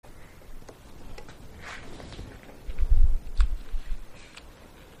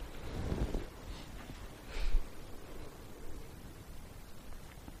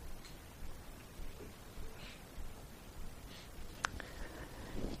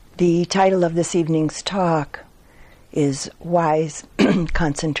The title of this evening's talk is Wise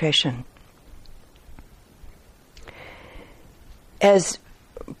Concentration. As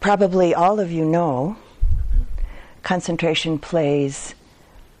probably all of you know, concentration plays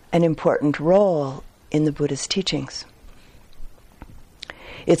an important role in the Buddha's teachings.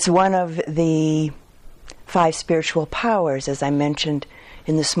 It's one of the 5 spiritual powers, as I mentioned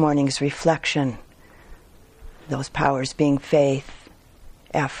in this morning's reflection. Those powers being faith,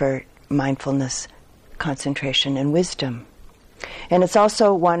 effort, mindfulness, concentration, and wisdom. And it's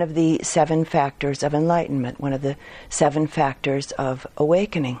also one of the 7 factors of enlightenment, one of the 7 factors of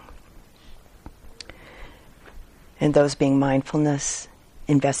awakening. And those being mindfulness,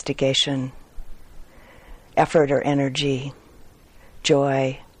 investigation, effort or energy,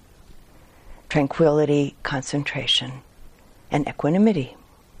 joy, tranquility, concentration, and equanimity.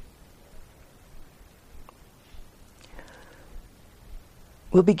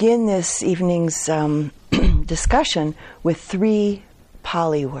 We'll begin this evening's discussion with 3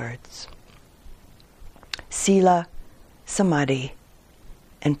 Pali words: Sila, Samadhi,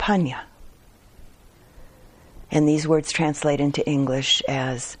 and Panya. And these words translate into English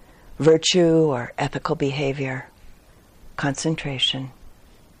as virtue or ethical behavior, concentration,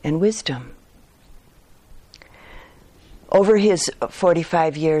 and wisdom. Over his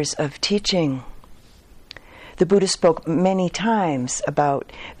 45 years of teaching, the Buddha spoke many times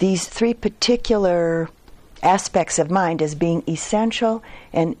about these 3 particular aspects of mind as being essential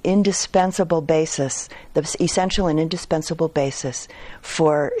and indispensable basis, the essential and indispensable basis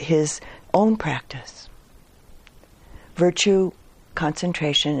for his own practice. Virtue,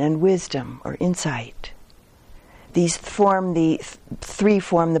 concentration, and wisdom or insight. These form the 3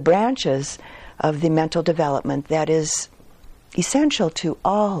 form the branches of the mental development that is essential to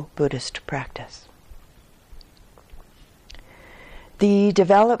all Buddhist practice. The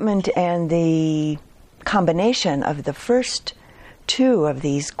development and the combination of the first 2 of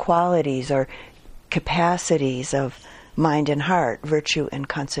these qualities or capacities of mind and heart, virtue and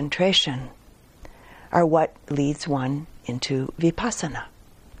concentration, are what leads one into vipassana,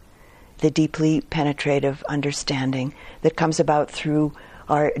 the deeply penetrative understanding that comes about through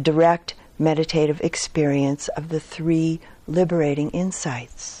our direct meditative experience of the 3 liberating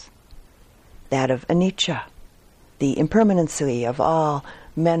insights. That of anicca, the impermanency of all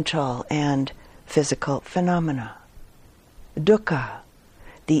mental and physical phenomena. Dukkha,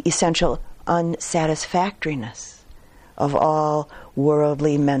 the essential unsatisfactoriness of all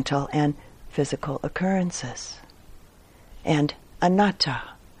worldly, mental, and physical occurrences. And anatta,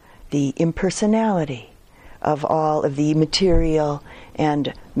 the impersonality of all of the material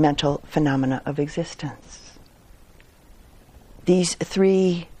and mental phenomena of existence. These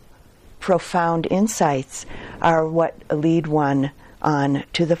 3 profound insights are what lead one on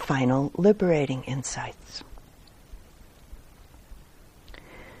to the final liberating insights.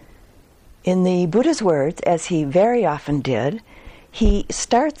 In the Buddha's words, as he very often did, he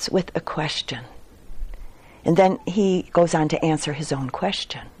starts with a question, and then he goes on to answer his own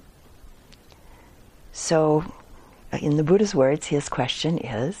question. So, in the Buddha's words, his question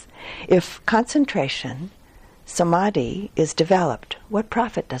is, if concentration, samadhi, is developed, what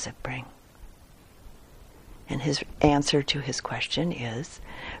profit does it bring? And his answer to his question is,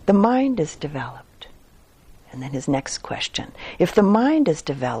 the mind is developed. And then his next question, if the mind is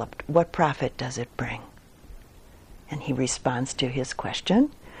developed, what profit does it bring? And he responds to his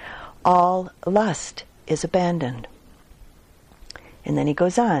question, all lust is abandoned. And then he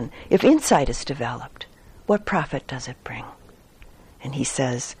goes on, if insight is developed, what profit does it bring? And he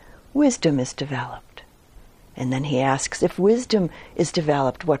says, wisdom is developed. And then he asks, if wisdom is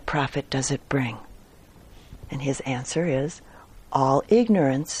developed, what profit does it bring? And his answer is, all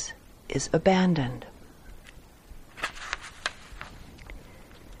ignorance is abandoned.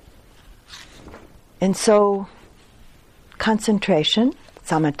 And so, concentration,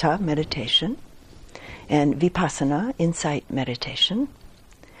 samatha, meditation, and vipassana, insight meditation,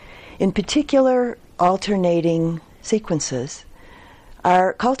 in particular alternating sequences,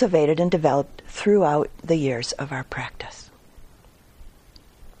 are cultivated and developed throughout the years of our practice.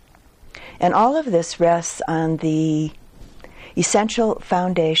 And all of this rests on the essential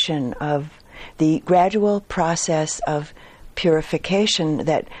foundation of the gradual process of purification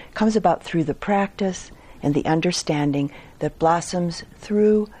that comes about through the practice and the understanding that blossoms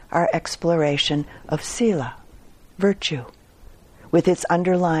through our exploration of sila, virtue, with its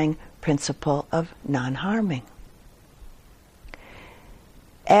underlying principle of non-harming.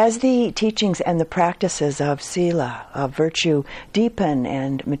 As the teachings and the practices of sila, of virtue, deepen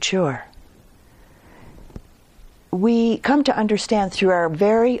and mature, we come to understand through our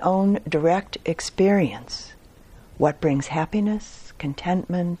very own direct experience what brings happiness,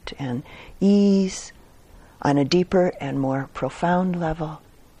 contentment, and ease on a deeper and more profound level,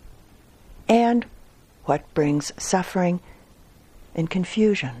 and what brings suffering and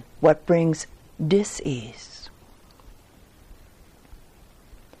confusion, what brings dis-ease.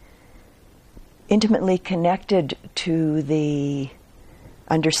 Intimately connected to the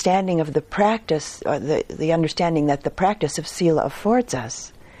understanding of the practice, or the understanding that the practice of Sila affords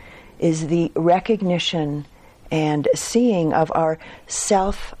us, is the recognition and seeing of our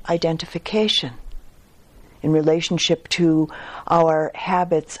self-identification in relationship to our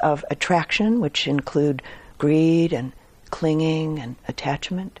habits of attraction, which include greed and clinging and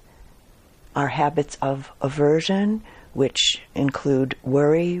attachment, our habits of aversion, which include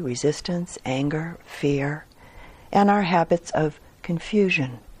worry, resistance, anger, fear, and our habits of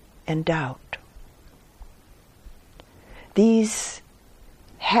confusion and doubt. These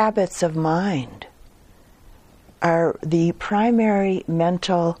habits of mind are the primary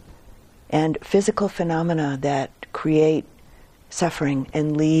mental and physical phenomena that create suffering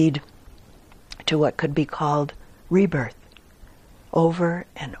and lead to what could be called rebirth over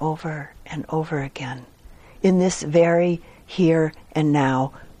and over and over again in this very here and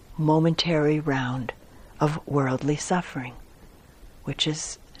now momentary round of worldly suffering, which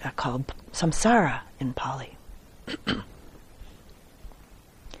is called samsara in Pali.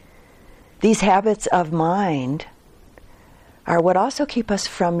 These habits of mind are what also keep us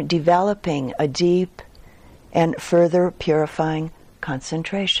from developing a deep and further purifying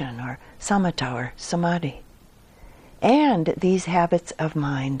concentration, or samatha, or samadhi. And these habits of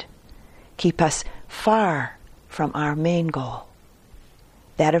mind keep us far from our main goal,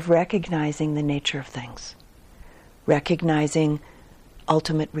 that of recognizing the nature of things, recognizing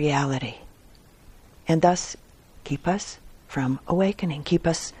ultimate reality, and thus keep us from awakening, keep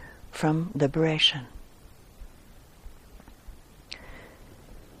us from liberation.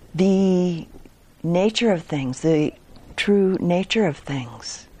 The nature of things, the true nature of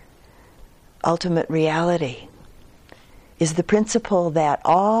things, ultimate reality, is the principle that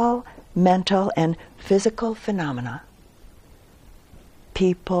all mental and physical phenomena,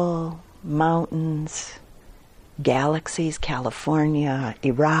 people, mountains, galaxies, California,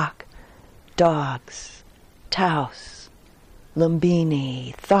 Iraq, dogs, Taos,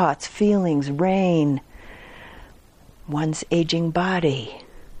 Lumbini, thoughts, feelings, rain, one's aging body,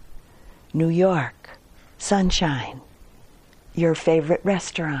 New York, sunshine, your favorite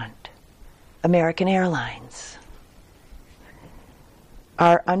restaurant, American Airlines,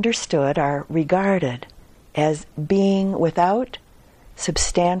 are understood, are regarded as being without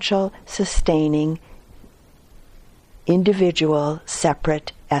substantial, sustaining, individual,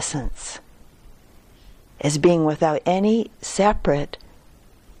 separate essence, as being without any separate,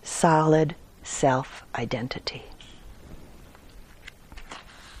 solid self-identity.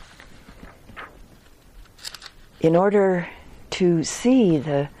 In order to see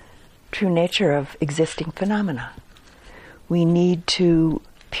the true nature of existing phenomena, we need to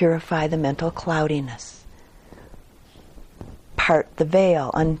purify the mental cloudiness, part the veil,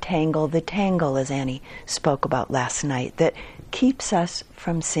 untangle the tangle, as Annie spoke about last night, that keeps us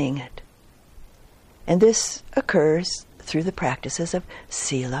from seeing it. And this occurs through the practices of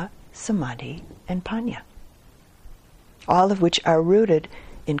Sila, Samadhi, and Panya, all of which are rooted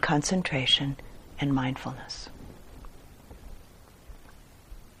in concentration and mindfulness.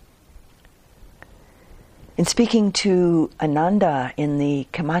 In speaking to Ananda in the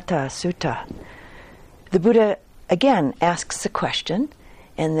Kamata Sutta, the Buddha again asks a question,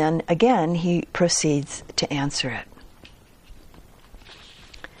 and then again he proceeds to answer it.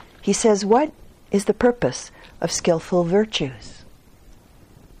 He says, "What is the purpose of skillful virtues?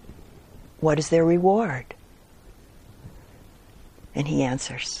 What is their reward?" And he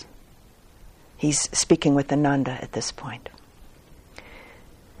answers. He's speaking with Ananda at this point.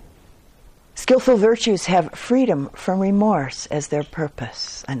 Skillful virtues have freedom from remorse as their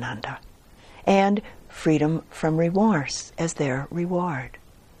purpose, Ananda, and freedom from remorse as their reward.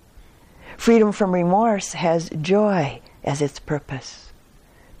 Freedom from remorse has joy as its purpose,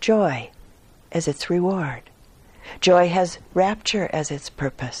 joy as its reward. Joy has rapture as its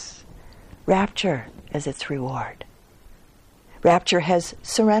purpose, rapture as its reward. Rapture has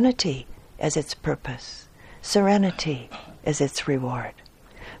serenity as its purpose, serenity as its reward.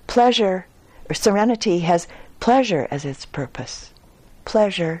 Serenity has pleasure as its purpose,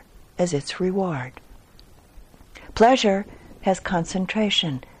 pleasure as its reward. Pleasure has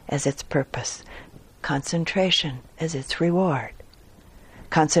concentration as its purpose, concentration as its reward.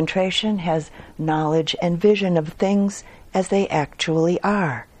 Concentration has knowledge and vision of things as they actually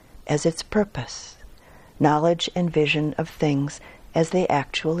are, as its purpose. Knowledge and vision of things as they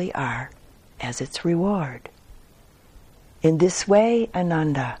actually are, as its reward. In this way,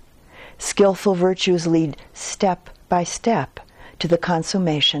 Ananda, skillful virtues lead step by step to the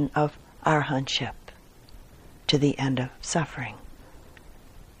consummation of arhatship, to the end of suffering.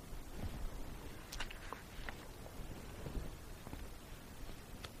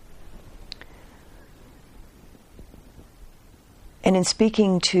 And in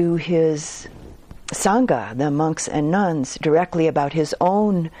speaking to his Sangha, the monks and nuns, directly about his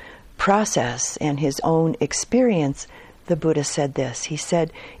own process and his own experience, the Buddha said this. He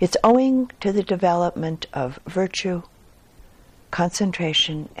said, it's owing to the development of virtue,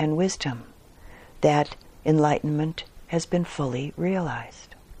 concentration, and wisdom that enlightenment has been fully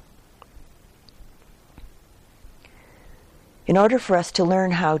realized. In order for us to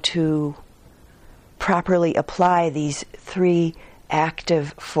learn how to properly apply these three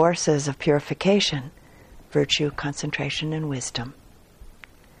active forces of purification, virtue, concentration, and wisdom,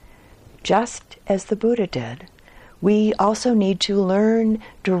 just as the Buddha did, we also need to learn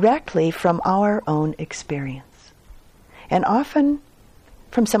directly from our own experience, and often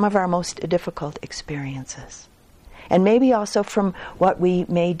from some of our most difficult experiences, and maybe also from what we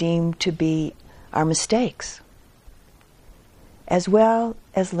may deem to be our mistakes, as well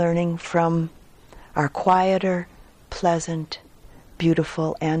as learning from our quieter, pleasant,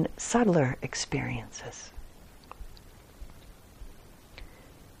 beautiful, and subtler experiences.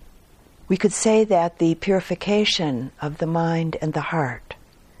 We could say that the purification of the mind and the heart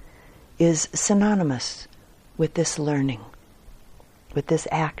is synonymous with this learning, with this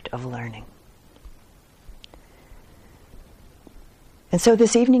act of learning. And so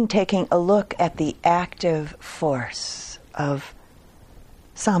this evening, taking a look at the active force of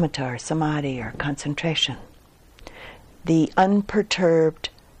samatha or samadhi or concentration, the unperturbed,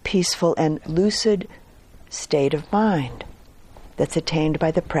 peaceful, and lucid state of mind that's attained by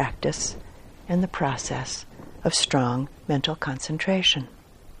the practice and the process of strong mental concentration.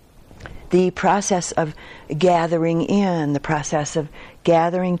 The process of gathering in, the process of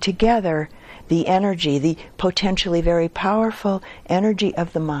gathering together the energy, the potentially very powerful energy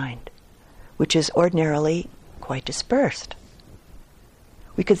of the mind, which is ordinarily quite dispersed.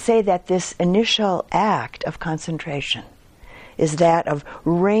 We could say that this initial act of concentration is that of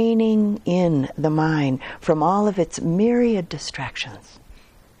reining in the mind from all of its myriad distractions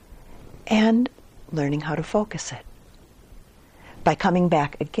and learning how to focus it by coming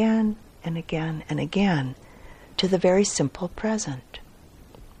back again and again and again to the very simple present,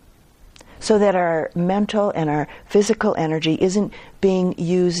 so that our mental and our physical energy isn't being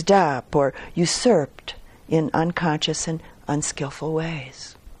used up or usurped in unconscious and unskillful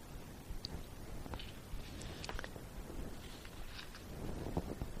ways.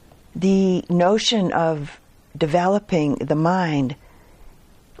 The notion of developing the mind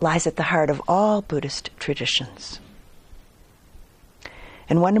lies at the heart of all Buddhist traditions.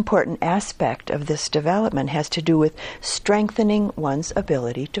 And one important aspect of this development has to do with strengthening one's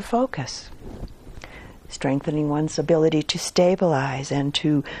ability to focus, strengthening one's ability to stabilize and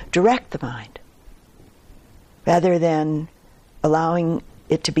to direct the mind, rather than allowing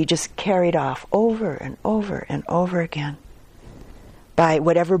it to be just carried off over and over and over again by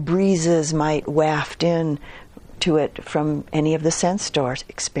whatever breezes might waft in to it from any of the sense door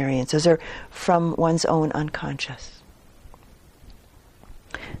experiences or from one's own unconscious.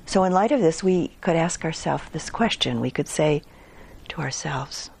 So in light of this, we could ask ourselves this question. We could say to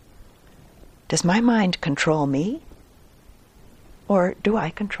ourselves, does my mind control me? Or do I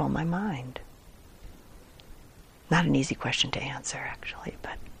control my mind? Not an easy question to answer, actually,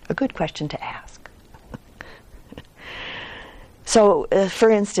 but a good question to ask. So, for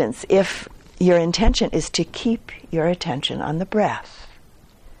instance, if your intention is to keep your attention on the breath,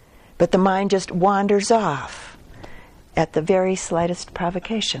 but the mind just wanders off at the very slightest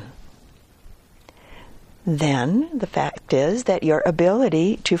provocation, then the fact is that your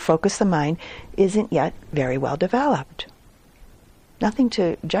ability to focus the mind isn't yet very well developed. Nothing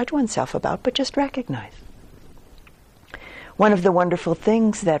to judge oneself about, but just recognize. One of the wonderful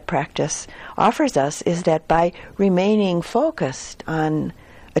things that practice offers us is that by remaining focused on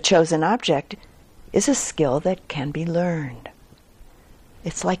a chosen object is a skill that can be learned.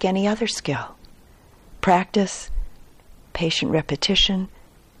 It's like any other skill. Practice, patient repetition,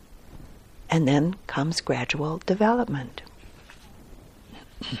 and then comes gradual development.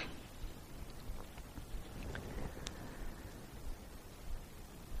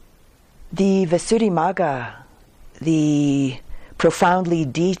 The Visuddhimagga, the profoundly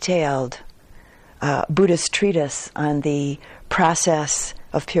detailed Buddhist treatise on the process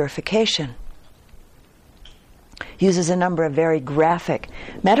of purification, uses a number of very graphic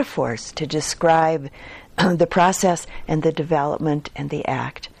metaphors to describe the process and the development and the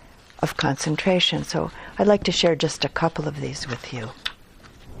act of concentration. So I'd like to share just a couple of these with you.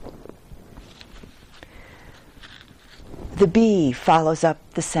 The bee follows up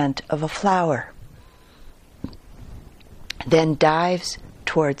the scent of a flower, then dives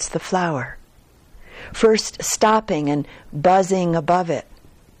towards the flower, first stopping and buzzing above it,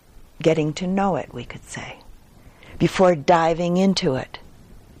 getting to know it, we could say, before diving into it,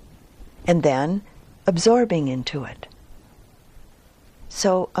 and then absorbing into it.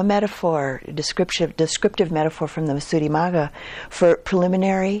 So a metaphor, descriptive metaphor from the Visuddhimagga for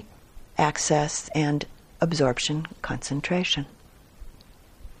preliminary access and absorption concentration.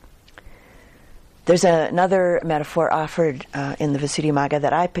 There's another metaphor offered in the Visuddhimagga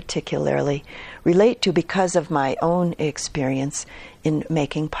that I particularly relate to because of my own experience in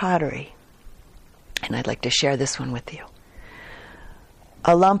making pottery. And I'd like to share this one with you.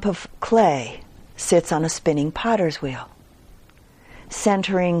 A lump of clay sits on a spinning potter's wheel.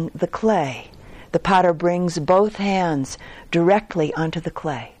 Centering the clay, the potter brings both hands directly onto the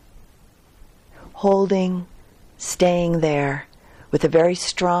clay, holding, staying there with a very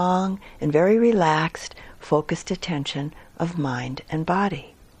strong and very relaxed, focused attention of mind and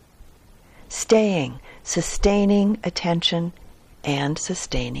body. Staying, sustaining attention and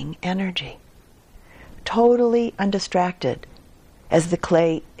sustaining energy. Totally undistracted as the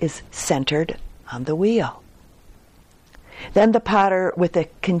clay is centered on the wheel. Then the potter, with a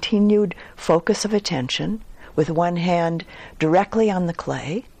continued focus of attention, with one hand directly on the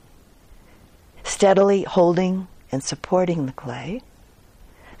clay, steadily holding and supporting the clay,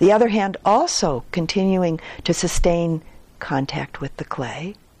 the other hand also continuing to sustain contact with the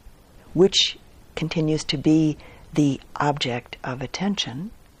clay, which continues to be the object of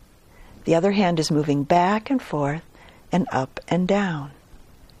attention. The other hand is moving back and forth and up and down,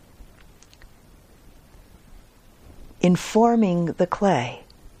 informing the clay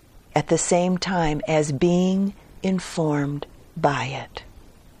at the same time as being informed by it.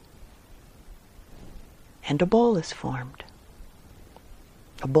 And a bowl is formed.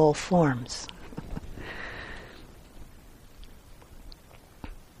 A bowl forms.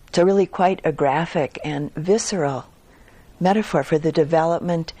 It's a really quite a graphic and visceral metaphor for the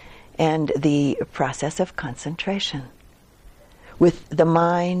development and the process of concentration, with the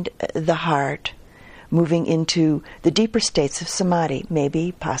mind, the heart, moving into the deeper states of samadhi,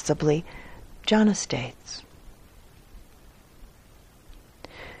 maybe, possibly, jhana states.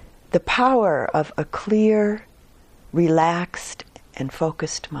 The power of a clear, relaxed, and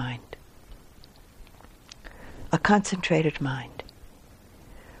focused mind, a concentrated mind,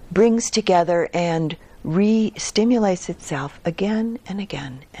 brings together and re-stimulates itself again and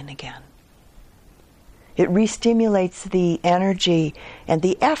again and again. It re-stimulates the energy and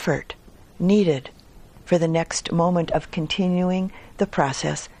the effort needed for the next moment of continuing the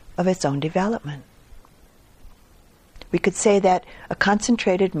process of its own development. We could say that a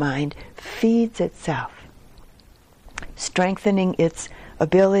concentrated mind feeds itself, strengthening its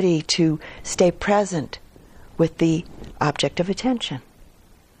ability to stay present with the object of attention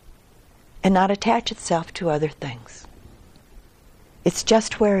and not attach itself to other things. It's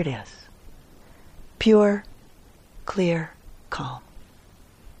just where it is. Pure, clear, calm.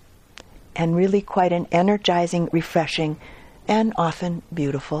 And really quite an energizing, refreshing, and often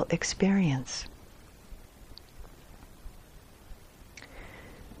beautiful experience.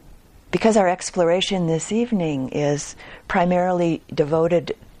 Because our exploration this evening is primarily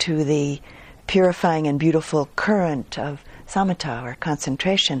devoted to the purifying and beautiful current of samatha, or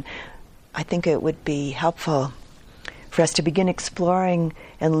concentration, I think it would be helpful for us to begin exploring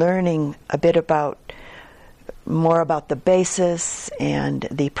and learning a bit more about the basis and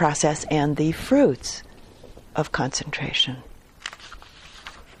the process and the fruits of concentration.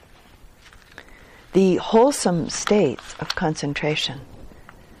 The wholesome states of concentration,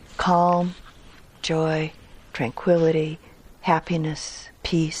 calm, joy, tranquility, happiness,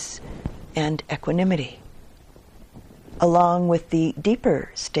 peace, and equanimity, along with the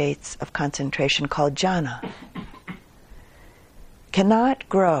deeper states of concentration called jhana, cannot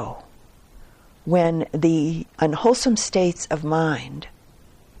grow when the unwholesome states of mind,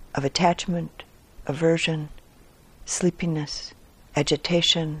 of attachment, aversion, sleepiness,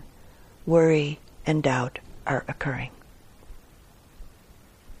 agitation, worry, and doubt are occurring.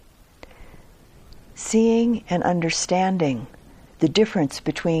 Seeing and understanding the difference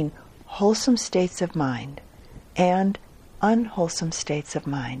between wholesome states of mind and unwholesome states of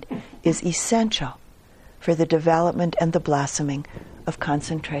mind is essential for the development and the blossoming of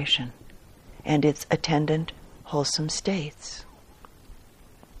concentration and its attendant wholesome states.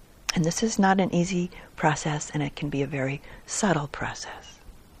 And this is not an easy process, and it can be a very subtle process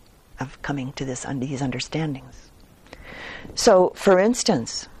of coming to these understandings. So, for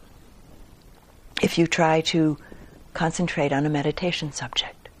instance, if you try to concentrate on a meditation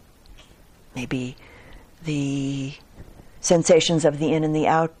subject, maybe the sensations of the in and the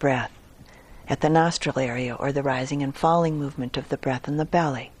out breath at the nostril area, or the rising and falling movement of the breath in the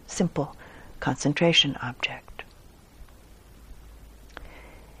belly, simple concentration object.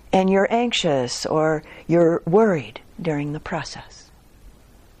 And you're anxious or you're worried during the process.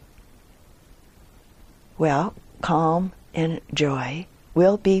 Well, calm and joy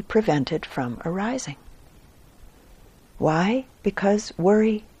will be prevented from arising. Why? Because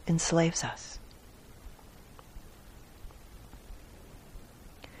worry enslaves us.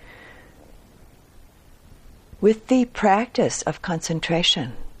 With the practice of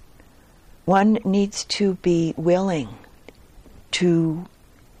concentration, one needs to be willing to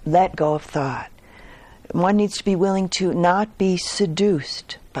let go of thought. One needs to be willing to not be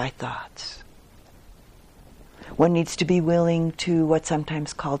seduced by thoughts. One needs to be willing to what's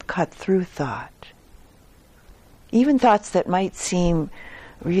sometimes called cut through thought. Even thoughts that might seem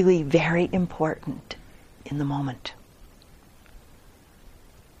really very important in the moment.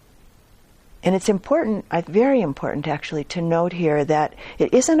 And it's important, very important actually, to note here that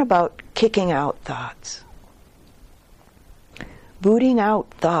it isn't about kicking out thoughts. Booting out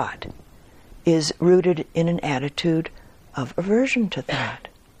thought is rooted in an attitude of aversion to thought.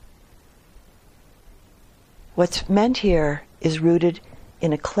 What's meant here is rooted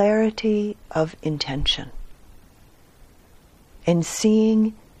in a clarity of intention, in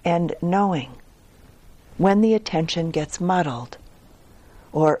seeing and knowing when the attention gets muddled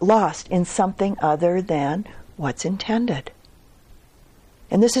or lost in something other than what's intended.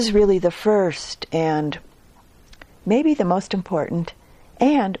 And this is really the first and maybe the most important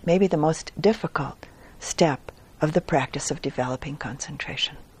and maybe the most difficult step of the practice of developing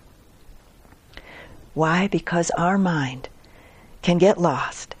concentration. Why? Because our mind can get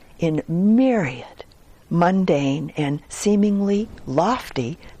lost in myriad mundane and seemingly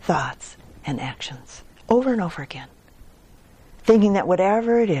lofty thoughts and actions over and over again, thinking that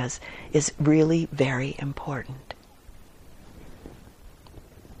whatever it is really very important.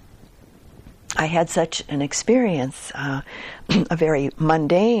 I had such an experience, a very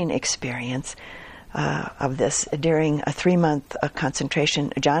mundane experience of this during a 3-month concentration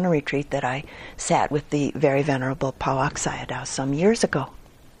jhana retreat that I sat with the very venerable Pawak Sayadaw some years ago.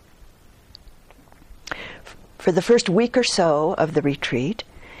 For the first week or so of the retreat,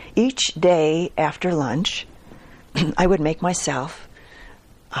 each day after lunch, I would make myself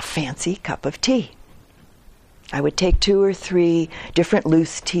a fancy cup of tea. I would take 2 or 3 different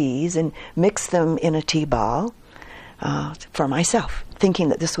loose teas and mix them in a tea ball for myself, thinking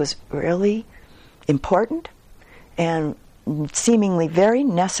that this was really important and seemingly very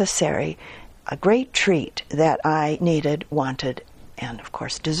necessary, a great treat that I needed, wanted, and of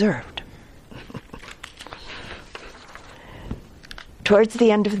course deserved. Towards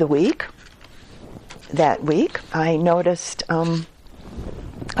the end of the week, I noticed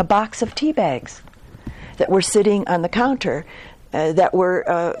a box of tea bags that were sitting on the counter that were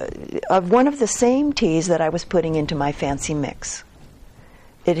of one of the same teas that I was putting into my fancy mix.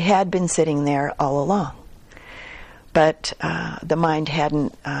 It had been sitting there all along, but the mind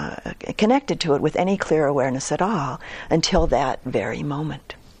hadn't connected to it with any clear awareness at all until that very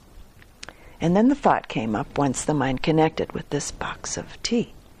moment. And then the thought came up once the mind connected with this box of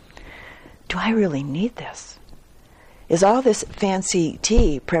tea. Do I really need this? Is all this fancy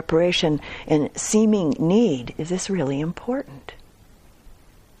tea preparation and seeming need, is this really important?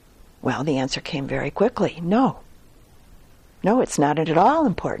 Well, the answer came very quickly. No. No, it's not at all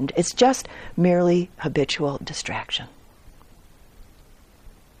important. It's just merely habitual distraction.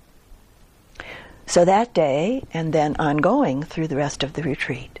 So that day, and then ongoing through the rest of the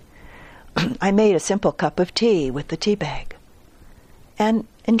retreat, I made a simple cup of tea with the tea bag and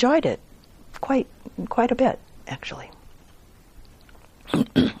enjoyed it quite a bit, actually.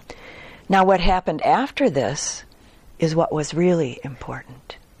 Now, what happened after this is what was really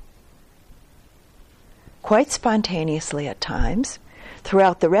important. Quite spontaneously at times,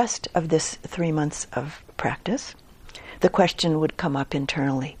 throughout the rest of this 3 months of practice, the question would come up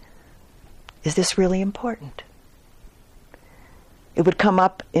internally, is this really important? It would come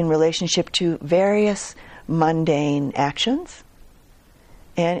up in relationship to various mundane actions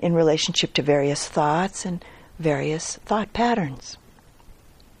and in relationship to various thoughts and various thought patterns.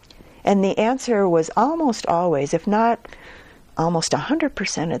 And the answer was almost always, if not almost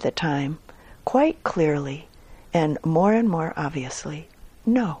 100% of the time, quite clearly and more obviously,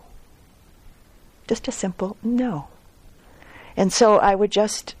 no. Just a simple no. And so I would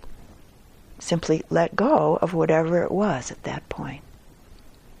just simply let go of whatever it was at that point.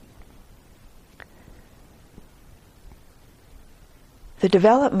 The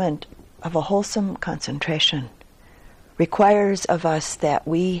development of a wholesome concentration requires of us that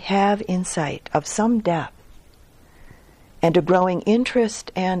we have insight of some depth and a growing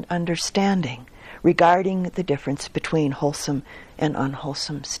interest and understanding regarding the difference between wholesome and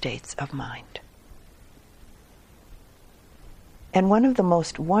unwholesome states of mind. And one of the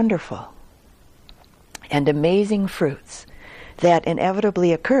most wonderful and amazing fruits that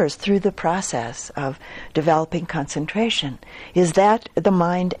inevitably occurs through the process of developing concentration is that the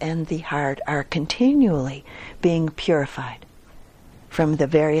mind and the heart are continually being purified from the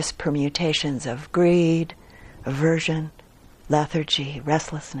various permutations of greed, aversion, lethargy,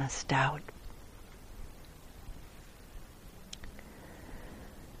 restlessness, doubt.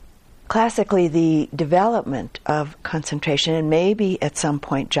 Classically, the development of concentration, and maybe at some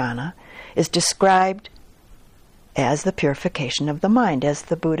point jhana, is described as the purification of the mind. As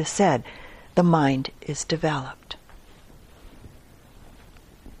the Buddha said, the mind is developed.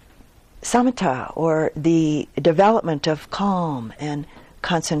 Samatha, or the development of calm and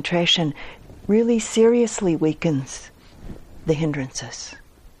concentration, really seriously weakens the hindrances.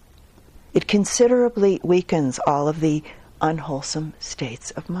 It considerably weakens all of the unwholesome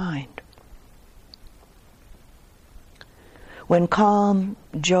states of mind. When calm,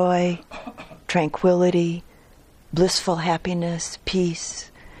 joy, tranquility, blissful happiness,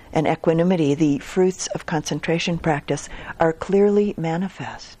 peace, and equanimity, the fruits of concentration practice, are clearly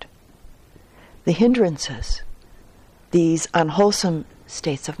manifest, the hindrances, these unwholesome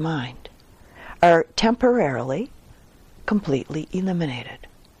states of mind, are temporarily, completely eliminated,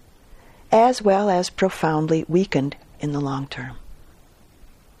 as well as profoundly weakened in the long term.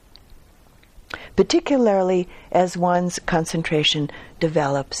 Particularly as one's concentration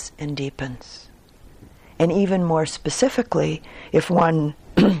develops and deepens. And even more specifically, if one's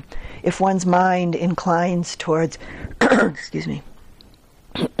mind inclines towards excuse me,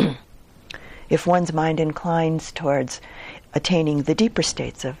 if one's mind inclines towards attaining the deeper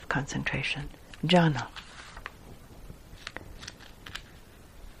states of concentration, jhana.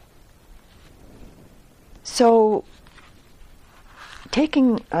 So,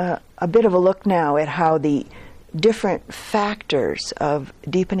 taking a bit of a look now at how the different factors of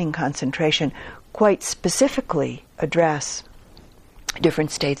deepening concentration quite specifically address different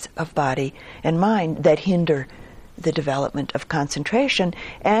states of body and mind that hinder the development of concentration,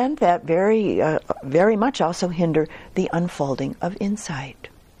 and that very much also hinder the unfolding of insight.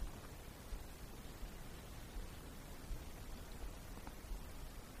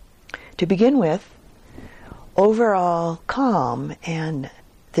 To begin with, overall calm and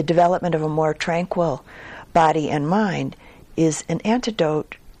the development of a more tranquil body and mind is an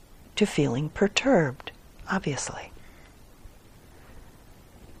antidote to feeling perturbed, obviously.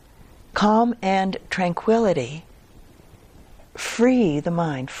 Calm and tranquility free the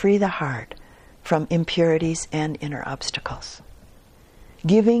mind, free the heart from impurities and inner obstacles,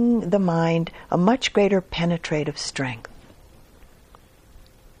 giving the mind a much greater penetrative strength.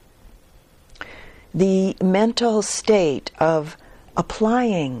 The mental state of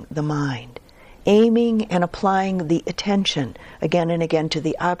applying the mind, aiming and applying the attention again and again to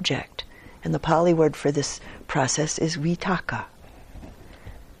the object, and the Pali word for this process is vitakka.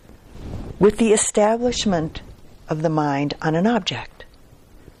 With the establishment of the mind on an object,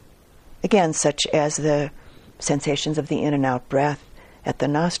 again, such as the sensations of the in and out breath at the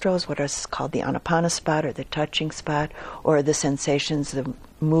nostrils, what is called the anapana spot or the touching spot, or the sensations, the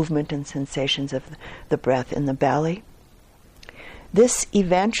movement and sensations of the breath in the belly. This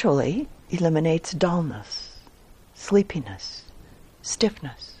eventually eliminates dullness, sleepiness,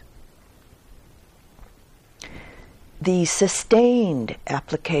 stiffness. The sustained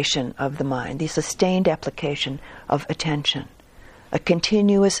application of the mind, the sustained application of attention, a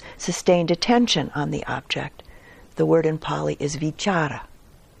continuous sustained attention on the object. The word in Pali is vichara.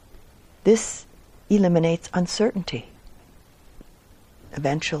 This eliminates uncertainty,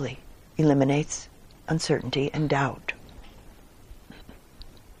 eventually eliminates uncertainty and doubt.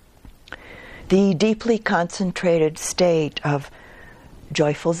 The deeply concentrated state of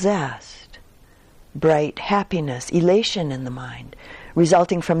joyful zest, bright happiness, elation in the mind,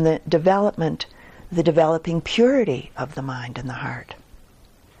 resulting from the developing purity of the mind and the heart.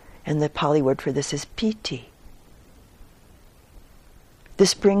 And the Pali word for this is piti,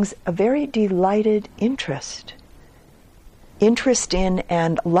 This brings a very delighted interest in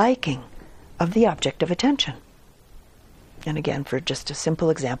and liking of the object of attention. And again, for just a simple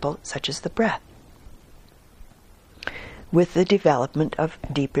example, such as the breath, with the development of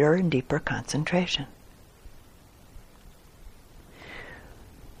deeper and deeper concentration.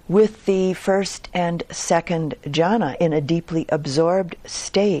 With the first and second jhana in a deeply absorbed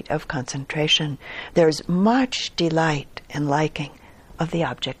state of concentration, there's much delight and liking of the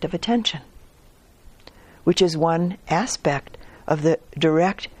object of attention, which is one aspect of the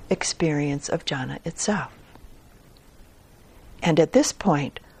direct experience of jhana itself. And at this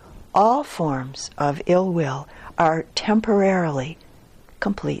point, all forms of ill will are temporarily,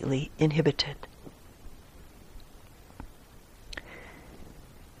 completely inhibited.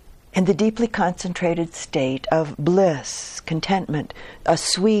 And the deeply concentrated state of bliss, contentment, a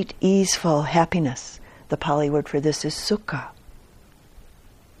sweet, easeful happiness, the Pali word for this is sukha,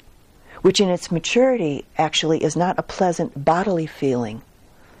 which in its maturity actually is not a pleasant bodily feeling,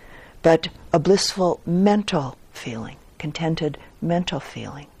 but a blissful mental feeling, contented mental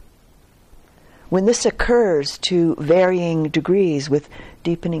feeling. When this occurs to varying degrees with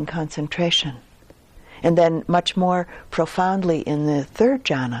deepening concentration, and then much more profoundly in the third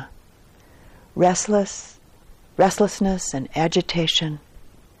jhana, restlessness and agitation,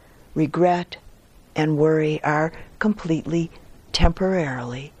 regret and worry are completely,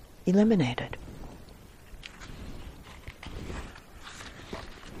 temporarily eliminated.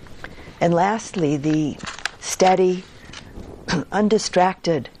 And lastly, the steady,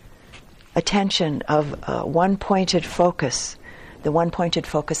 undistracted attention of one-pointed focus, the one-pointed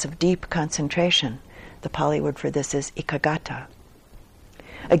focus of deep concentration. The Pali word for this is ekaggata.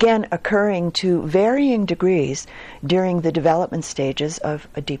 Again, occurring to varying degrees during the development stages of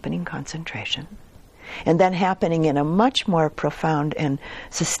a deepening concentration, and then happening in a much more profound and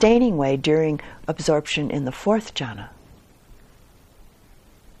sustaining way during absorption in the fourth jhana.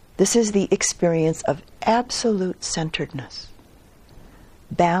 This is the experience of absolute centeredness,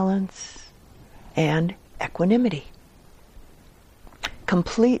 balance, and equanimity,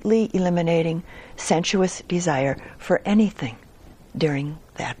 completely eliminating sensuous desire for anything during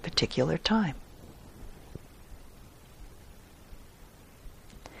that particular time.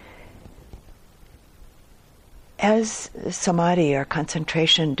 As samadhi or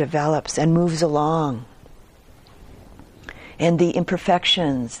concentration develops and moves along, and the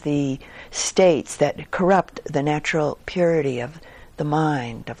imperfections, the states that corrupt the natural purity of the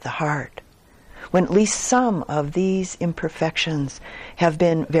mind, of the heart, when at least some of these imperfections have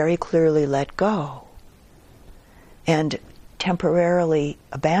been very clearly let go and temporarily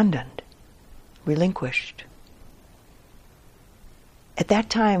abandoned, relinquished, at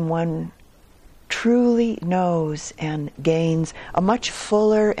that time one truly knows and gains a much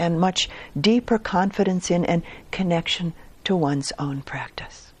fuller and much deeper confidence in and connection to one's own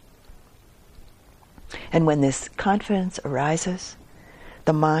practice. And when this confidence arises,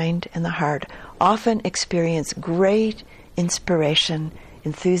 the mind and the heart often experience great inspiration,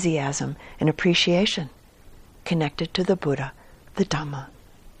 enthusiasm, and appreciation connected to the Buddha, the Dhamma,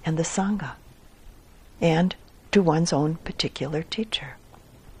 and the Sangha, and to one's own particular teacher.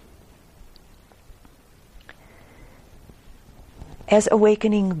 As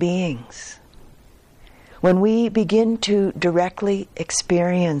awakening beings, when we begin to directly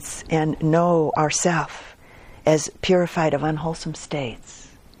experience and know ourself as purified of unwholesome states,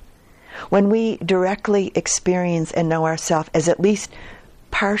 when we directly experience and know ourself as at least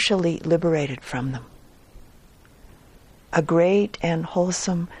partially liberated from them, a great and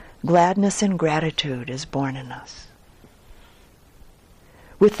wholesome gladness and gratitude is born in us.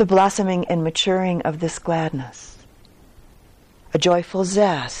 With the blossoming and maturing of this gladness, a joyful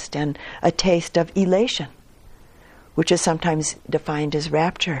zest and a taste of elation, which is sometimes defined as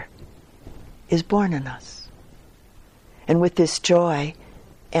rapture, is born in us. And with this joy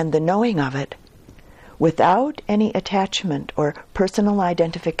and the knowing of it, without any attachment or personal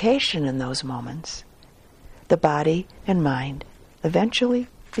identification in those moments, the body and mind eventually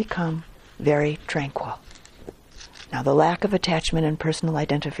become very tranquil. Now, the lack of attachment and personal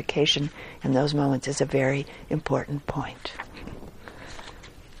identification in those moments is a very important point.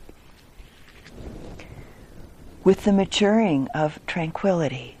 With the maturing of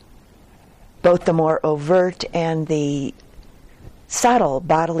tranquility, both the more overt and the subtle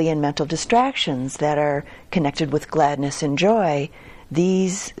bodily and mental distractions that are connected with gladness and joy,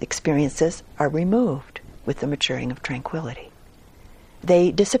 these experiences are removed with the maturing of tranquility.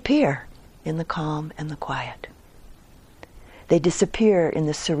 They disappear in the calm and the quiet. They disappear in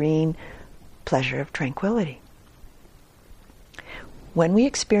the serene pleasure of tranquility. when we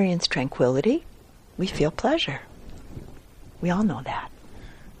experience tranquility, we feel pleasure. We all know that.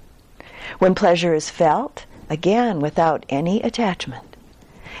 When pleasure is felt, again, without any attachment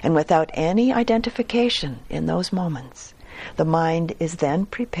and without any identification in those moments, the mind is then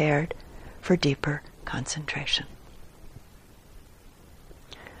prepared for deeper concentration.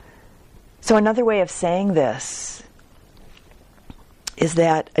 So another way of saying this is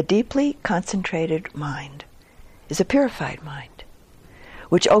that a deeply concentrated mind is a purified mind,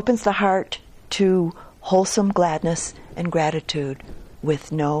 which opens the heart to wholesome gladness and gratitude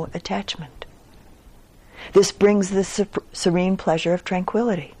with no attachment. This brings the serene pleasure of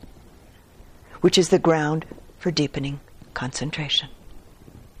tranquility, which is the ground for deepening concentration.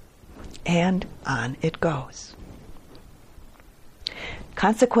 And on it goes.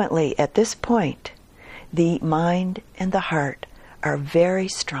 Consequently, at this point, the mind and the heart are very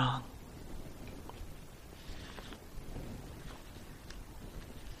strong.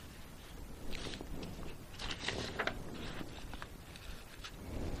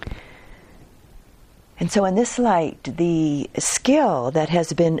 And so in this light, the skill that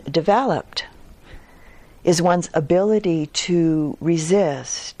has been developed is one's ability to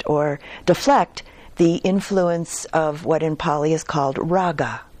resist or deflect the influence of what in Pali is called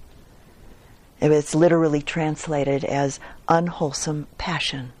raga. It's literally translated as unwholesome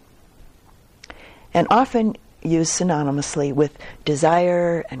passion, and often used synonymously with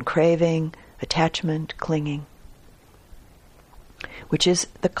desire and craving, attachment, clinging, which is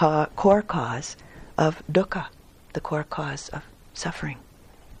the core cause of dukkha, the core cause of suffering.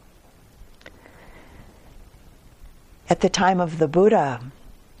 At the time of the Buddha,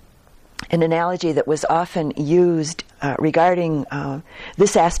 an analogy that was often used regarding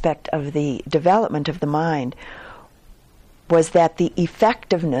this aspect of the development of the mind was that the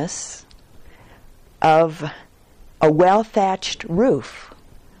effectiveness of a well-thatched roof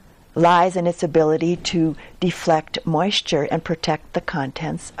lies in its ability to deflect moisture and protect the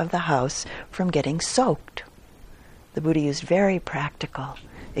contents of the house from getting soaked. The Buddha used very practical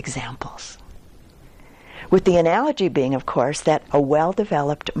examples, with the analogy being, of course, that a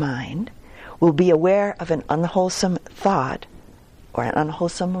well-developed mind will be aware of an unwholesome thought or an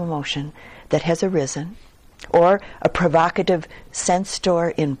unwholesome emotion that has arisen, or a provocative sense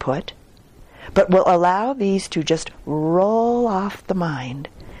door input, but will allow these to just roll off the mind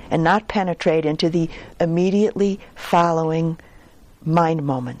and not penetrate into the immediately following mind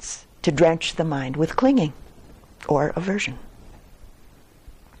moments to drench the mind with clinging or aversion.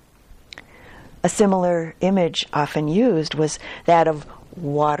 A similar image often used was that of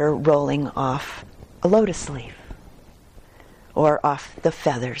water rolling off a lotus leaf or off the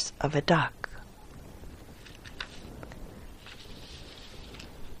feathers of a duck.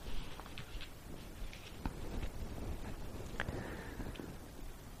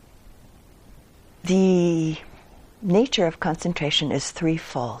 The nature of concentration is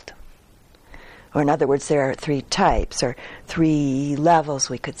threefold. Or in other words, there are three types, or three levels,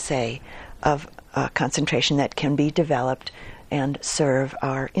 we could say, of concentration that can be developed and serve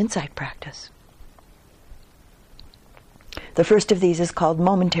our insight practice. The first of these is called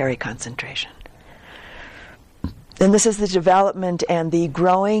momentary concentration. And this is the development and the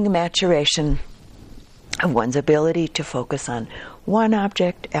growing maturation of one's ability to focus on one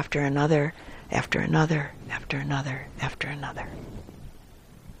object after another, after another, after another, after another.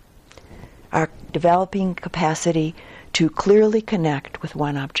 Our developing capacity to clearly connect with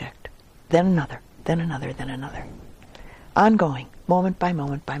one object, then another, then another, then another. Ongoing, moment by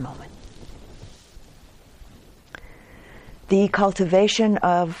moment by moment. The cultivation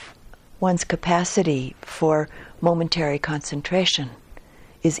of one's capacity for momentary concentration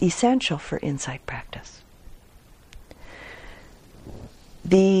is essential for insight practice.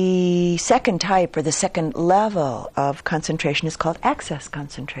 The second type, or the second level of concentration, is called access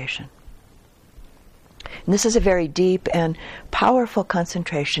concentration. And this is a very deep and powerful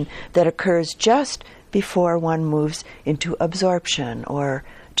concentration that occurs just before one moves into absorption or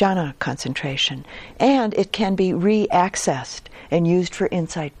jhana concentration. And it can be re-accessed and used for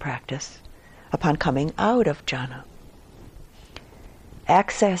insight practice upon coming out of jhana.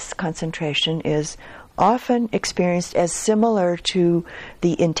 Access concentration is often experienced as similar to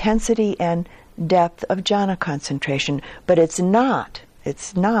the intensity and depth of jhana concentration, but it's not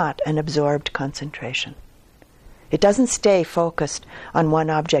an absorbed concentration. It doesn't stay focused on one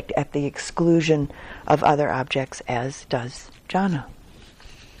object at the exclusion of other objects, as does jhana.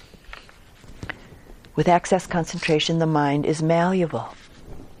 With access concentration, the mind is malleable.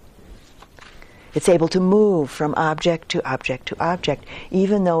 It's able to move from object to object to object,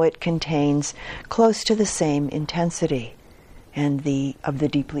 even though it contains close to the same intensity and of the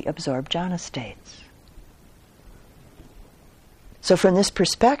deeply absorbed jhana states. So from this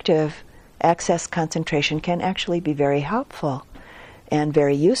perspective, access concentration can actually be very helpful and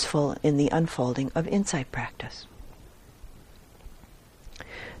very useful in the unfolding of insight practice.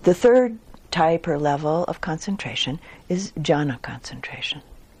 The third type or level of concentration is jhana concentration.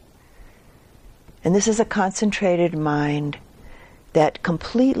 And this is a concentrated mind that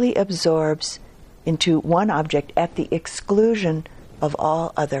completely absorbs into one object at the exclusion of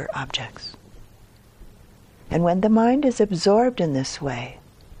all other objects. And when the mind is absorbed in this way,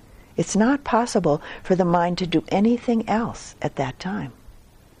 it's not possible for the mind to do anything else at that time.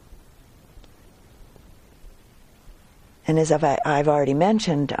 And as I've already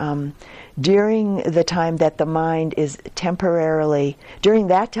mentioned, during the time that the mind is temporarily, during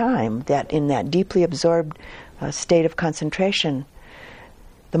that time, that in that deeply absorbed state of concentration,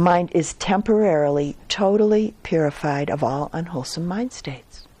 the mind is temporarily, totally purified of all unwholesome mind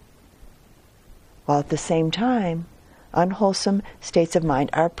states. While at the same time, unwholesome states of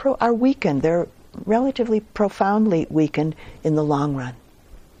mind are weakened. They're relatively profoundly weakened in the long run,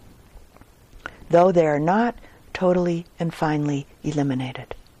 though they are not totally and finally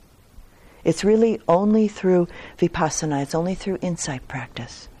eliminated. It's really only through vipassana, it's only through insight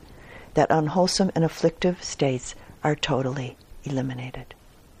practice, that unwholesome and afflictive states are totally eliminated.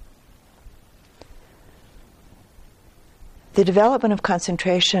 The development of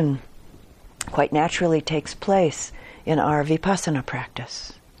concentration quite naturally takes place in our vipassana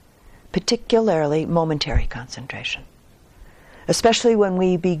practice, particularly momentary concentration, especially when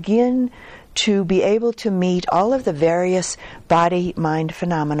we begin to be able to meet all of the various body-mind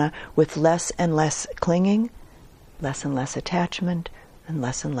phenomena with less and less clinging, less and less attachment, and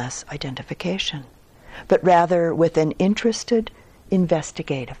less identification, but rather with an interested,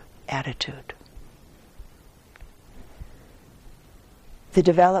 investigative attitude. The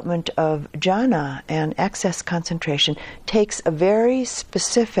development of jhana and access concentration takes a very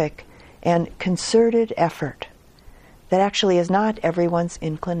specific and concerted effort that actually is not everyone's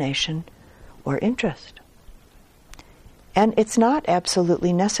inclination or interest. And it's not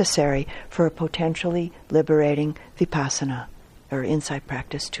absolutely necessary for a potentially liberating vipassana or insight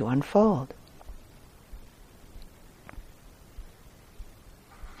practice to unfold.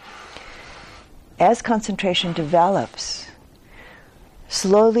 As concentration develops,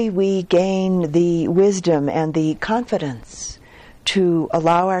 slowly we gain the wisdom and the confidence to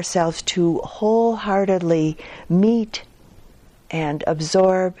allow ourselves to wholeheartedly meet and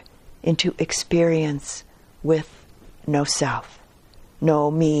absorb into experience with no self,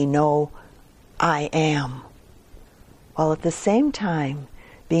 no me, no I am, while at the same time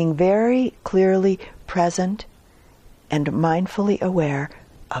being very clearly present and mindfully aware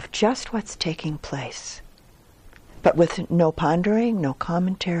of just what's taking place, but with no pondering, no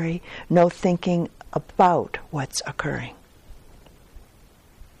commentary, no thinking about what's occurring.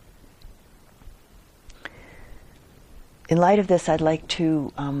 In light of this, I'd like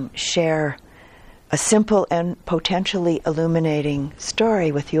to share a simple and potentially illuminating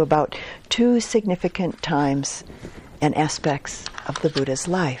story with you about two significant times and aspects of the Buddha's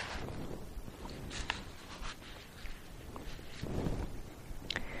life.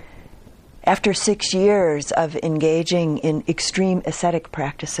 After 6 years of engaging in extreme ascetic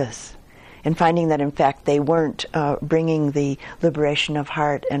practices and finding that in fact they weren't bringing the liberation of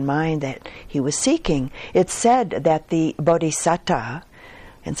heart and mind that he was seeking, it's said that the bodhisattva,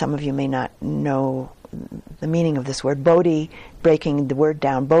 and some of you may not know the meaning of this word, bodhi, breaking the word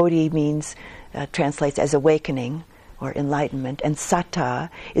down, bodhi means, translates as awakening or enlightenment, and satta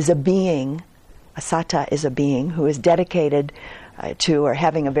is a being, a satta is a being who is dedicated to or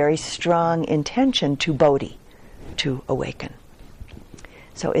having a very strong intention to bodhi, to awaken.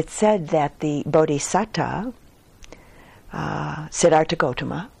 So it's said that the bodhisattva, Siddhartha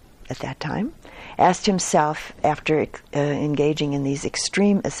Gautama at that time, asked himself, after engaging in these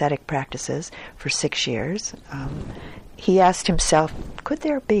extreme ascetic practices for 6 years, he asked himself, could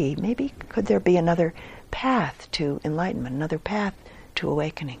there be another path to enlightenment, another path to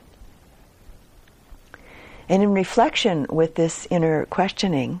awakening? And in reflection with this inner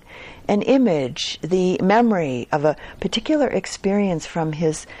questioning, an image, the memory of a particular experience from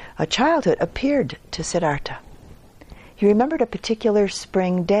his childhood appeared to Siddhartha. He remembered a particular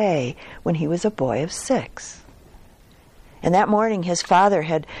spring day when he was a boy of 6. And that morning his father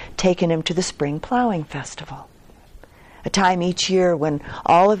had taken him to the spring plowing festival, a time each year when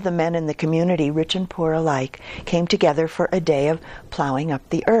all of the men in the community, rich and poor alike, came together for a day of plowing up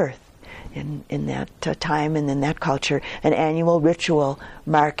the earth. In that time and in that culture, an annual ritual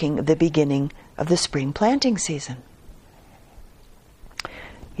marking the beginning of the spring planting season.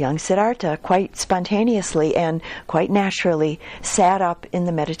 young Siddhartha quite spontaneously and quite naturally sat up in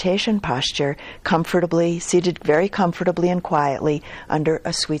the meditation posture, comfortably, seated very comfortably and quietly under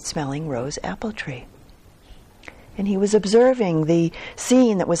a sweet-smelling rose apple tree. And he was observing the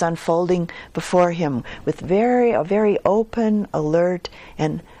scene that was unfolding before him with a very open, alert,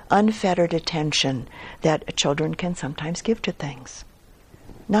 and unfettered attention that children can sometimes give to things.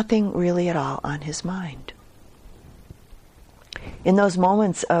 Nothing really at all on his mind. In those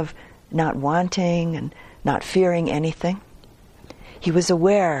moments of not wanting and not fearing anything, he was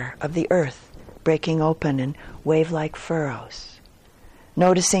aware of the earth breaking open in wave-like furrows,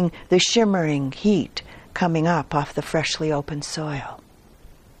 noticing the shimmering heat coming up off the freshly opened soil.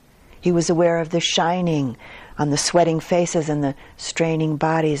 He was aware of the shining on the sweating faces and the straining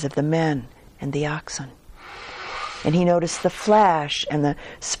bodies of the men and the oxen. And he noticed the flash and the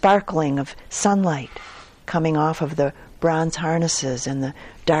sparkling of sunlight coming off of the bronze harnesses and the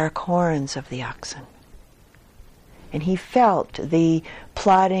dark horns of the oxen. And he felt the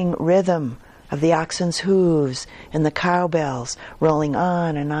plodding rhythm of the oxen's hooves and the cowbells rolling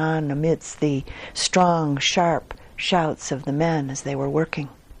on and on amidst the strong, sharp shouts of the men as they were working.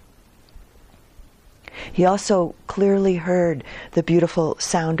 He also clearly heard the beautiful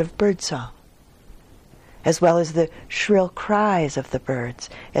sound of birdsong, as well as the shrill cries of the birds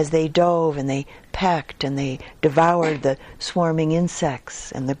as they dove and they pecked and they devoured the swarming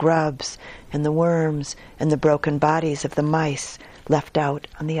insects and the grubs and the worms and the broken bodies of the mice left out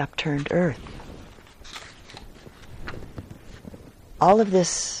on the upturned earth. All of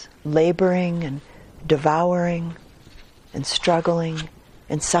this laboring and devouring and struggling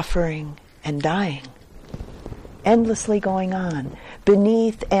and suffering and dying, endlessly going on,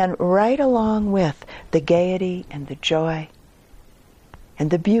 beneath and right along with the gaiety and the joy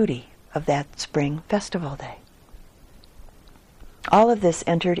and the beauty of that spring festival day. All of this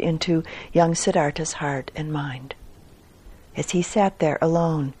entered into young Siddhartha's heart and mind as he sat there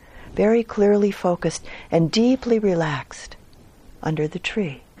alone, very clearly focused and deeply relaxed under the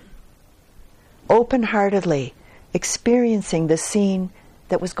tree, open-heartedly experiencing the scene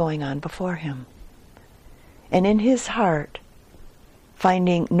that was going on before him. And in his heart,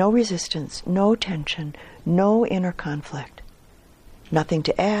 finding no resistance, no tension, no inner conflict, nothing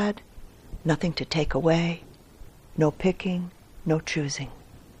to add, nothing to take away, no picking, no choosing.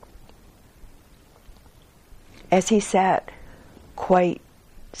 As he sat quite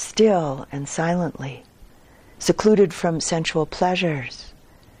still and silently, secluded from sensual pleasures,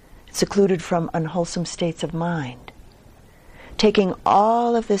 secluded from unwholesome states of mind, taking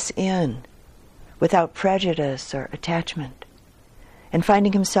all of this in without prejudice or attachment, and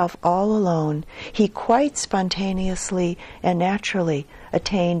finding himself all alone, he quite spontaneously and naturally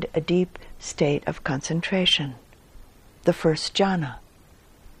attained a deep state of concentration, the first jhana,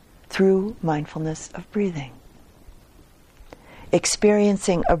 through mindfulness of breathing,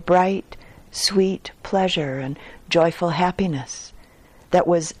 experiencing a bright, sweet pleasure and joyful happiness that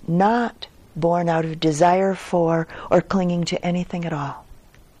was not born out of desire for or clinging to anything at all.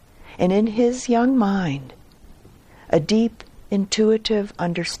 And in his young mind, a deep, intuitive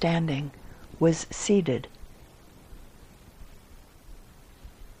understanding was seated.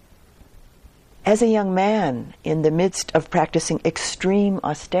 As a young man, in the midst of practicing extreme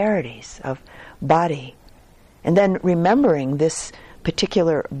austerities of body, and then remembering this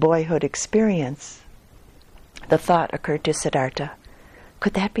particular boyhood experience, the thought occurred to Siddhartha,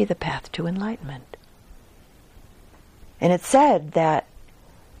 could that be the path to enlightenment? And it said that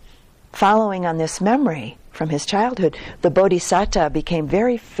following on this memory from his childhood, the Bodhisattva became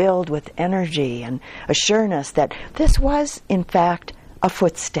very filled with energy and assurance that this was, in fact, a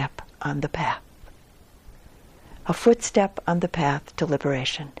footstep on the path. A footstep on the path to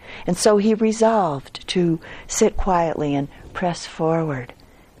liberation. And so he resolved to sit quietly and press forward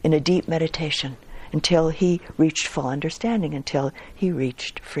in a deep meditation until he reached full understanding, until he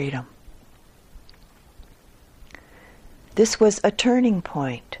reached freedom. This was a turning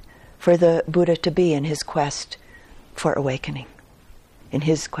point for the Buddha to be in his quest for awakening, in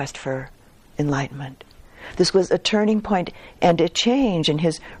his quest for enlightenment. This was a turning point and a change in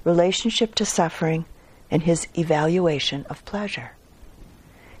his relationship to suffering and his evaluation of pleasure.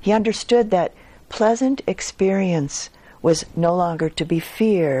 He understood that pleasant experience was no longer to be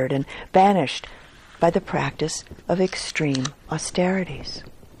feared and banished by the practice of extreme austerities.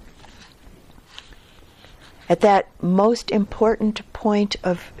 At that most important point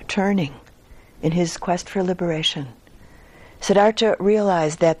of turning in his quest for liberation, Siddhartha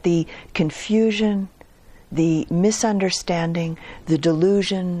realized that the confusion, the misunderstanding, the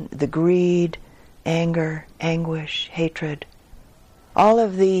delusion, the greed, anger, anguish, hatred, all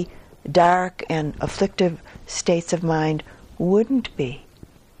of the dark and afflictive states of mind wouldn't be,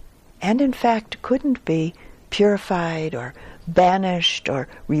 and in fact couldn't be, purified or banished or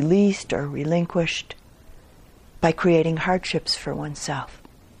released or relinquished by creating hardships for oneself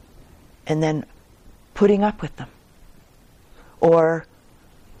and then putting up with them or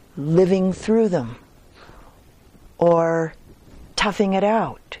living through them or toughing it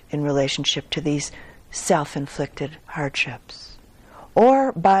out in relationship to these self-inflicted hardships,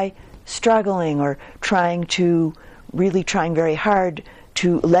 or by struggling or trying very hard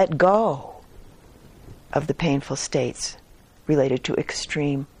to let go of the painful states related to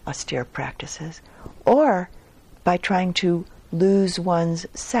extreme austere practices, or by trying to lose one's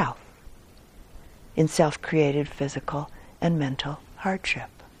self in self-created physical and mental hardship.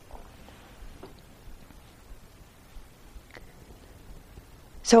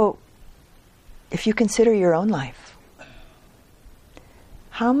 So, if you consider your own life,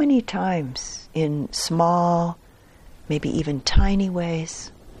 how many times in small, maybe even tiny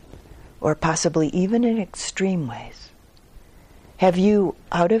ways, or possibly even in extreme ways, have you,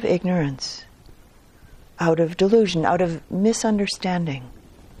 out of ignorance, out of delusion, out of misunderstanding,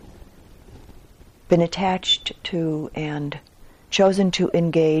 been attached to and chosen to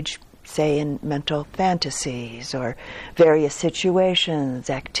engage, say, in mental fantasies or various situations,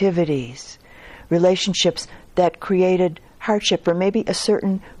 activities, relationships that created hardship or maybe a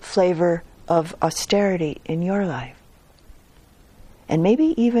certain flavor of austerity in your life, and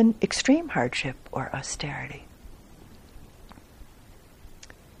maybe even extreme hardship or austerity.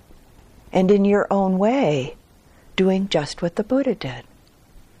 And in your own way, doing just what the Buddha did,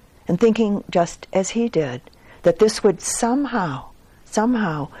 and thinking just as he did, that this would somehow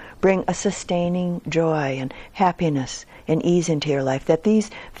bring a sustaining joy and happiness and ease into your life, that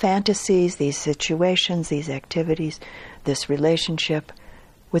these fantasies, these situations, these activities, this relationship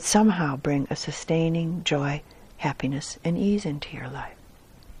would somehow bring a sustaining joy, happiness, and ease into your life.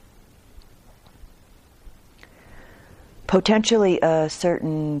 Potentially a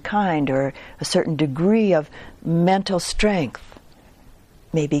certain kind or a certain degree of mental strength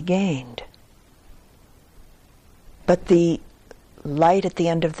may be gained. But the light at the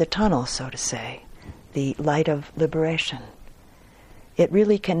end of the tunnel, so to say, the light of liberation, it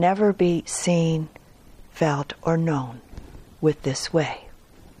really can never be seen, felt, or known with this way.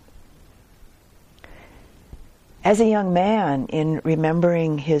 As a young man, in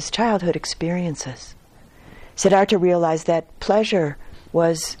remembering his childhood experiences, Siddhartha realized that pleasure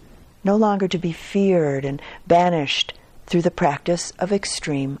was no longer to be feared and banished through the practice of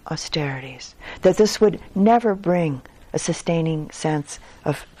extreme austerities, that this would never bring a sustaining sense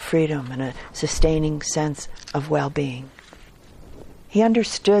of freedom and a sustaining sense of well-being. He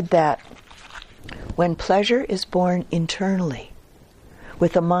understood that when pleasure is born internally,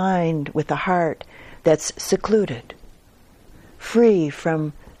 with a mind, with a heart that's secluded, free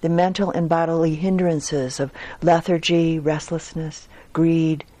from the mental and bodily hindrances of lethargy, restlessness,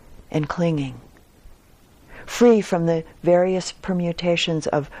 greed, and clinging, free from the various permutations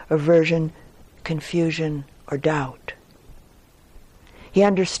of aversion, confusion, or doubt. He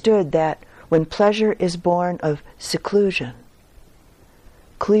understood that when pleasure is born of seclusion,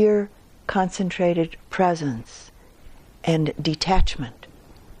 clear, concentrated presence and detachment,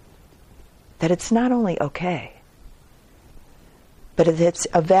 that it's not only okay, but it's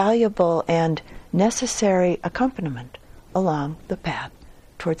a valuable and necessary accompaniment along the path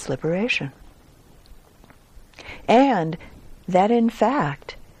towards liberation. And that, in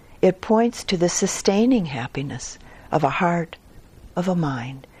fact, it points to the sustaining happiness of a heart, of a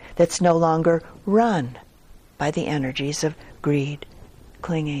mind, that's no longer run by the energies of greed,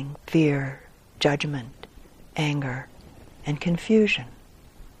 clinging, fear, judgment, anger, and confusion.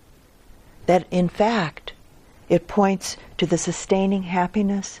 That, in fact, it points to the sustaining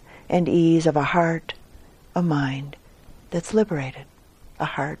happiness and ease of a heart, a mind that's liberated, a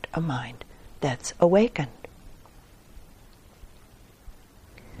heart, a mind that's awakened.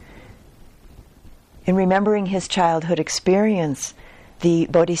 In remembering his childhood experience, the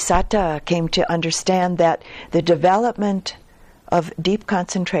Bodhisattva came to understand that the development of deep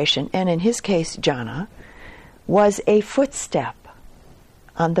concentration, and in his case jhana, was a footstep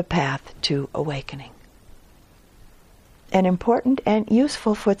on the path to awakening. An important and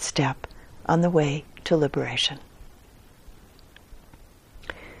useful footstep on the way to liberation.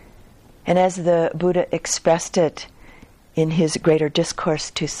 And as the Buddha expressed it in his greater discourse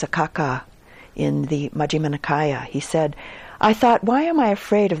to Sakkaka in the Majjhima Nikaya, he said, "I thought, why am I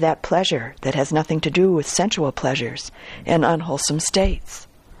afraid of that pleasure that has nothing to do with sensual pleasures and unwholesome states?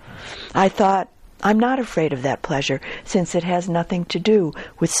 I thought, I'm not afraid of that pleasure, since it has nothing to do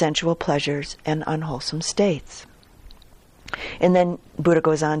with sensual pleasures and unwholesome states. And then Buddha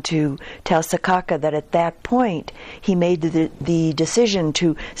goes on to tell Saccaka that at that point he made the decision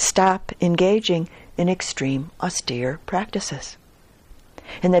to stop engaging in extreme austere practices.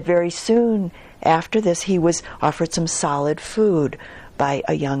 And that very soon after this he was offered some solid food by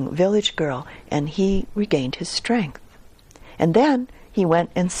a young village girl, and he regained his strength. And then he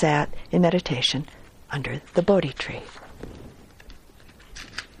went and sat in meditation under the Bodhi tree.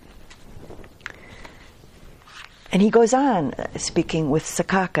 And he goes on speaking with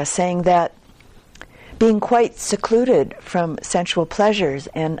Saccaka, saying that being quite secluded from sensual pleasures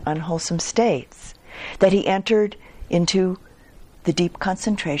and unwholesome states, that he entered into the deep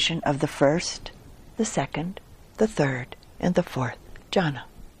concentration of the first, the second, the third, and the fourth jhana.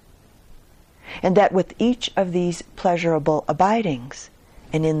 And that with each of these pleasurable abidings,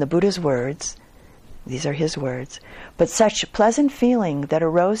 and in the Buddha's words, these are his words, but such pleasant feeling that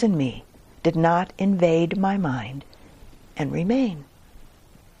arose in me did not invade my mind and remain.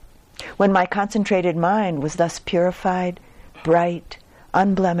 When my concentrated mind was thus purified, bright,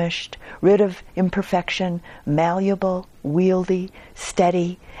 unblemished, rid of imperfection, malleable, wieldy,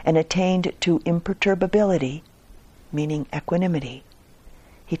 steady, and attained to imperturbability, meaning equanimity,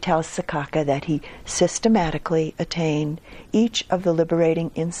 he tells Saccaka that he systematically attained each of the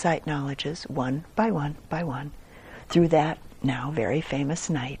liberating insight knowledges one by one by one through that now very famous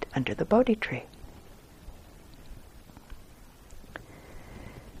night under the Bodhi tree.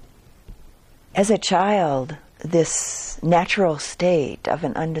 As a child, this natural state of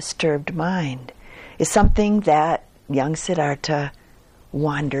an undisturbed mind is something that young Siddhartha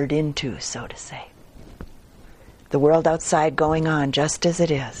wandered into, so to say. The world outside going on just as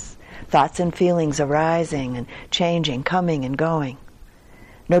it is, thoughts and feelings arising and changing, coming and going.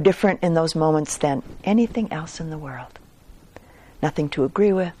 No different in those moments than anything else in the world. Nothing to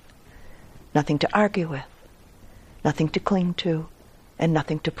agree with, nothing to argue with, nothing to cling to, and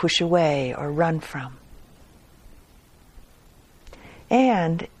nothing to push away or run from.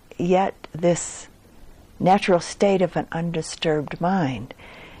 And yet this natural state of an undisturbed mind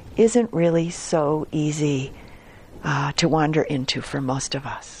isn't really so easy to wander into for most of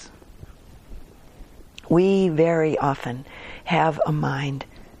us. We very often have a mind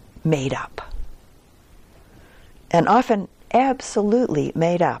made up. And often absolutely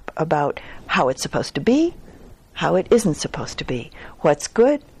made up about how it's supposed to be, how it isn't supposed to be, what's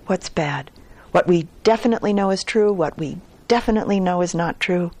good, what's bad, what we definitely know is true, what we definitely know is not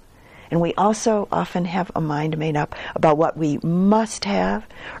true. And we also often have a mind made up about what we must have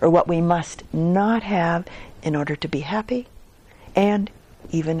or what we must not have in order to be happy, and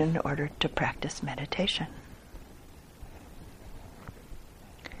even in order to practice meditation.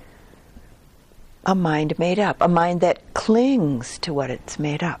 A mind made up, a mind that clings to what it's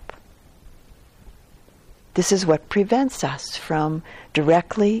made up. This is what prevents us from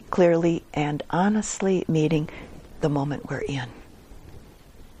directly, clearly, and honestly meeting the moment we're in.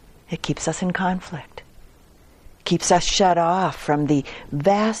 It keeps us in conflict, keeps us shut off from the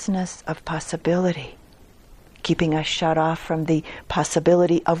vastness of possibility, keeping us shut off from the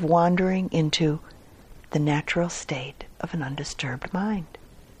possibility of wandering into the natural state of an undisturbed mind.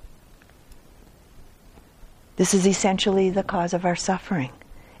 This is essentially the cause of our suffering,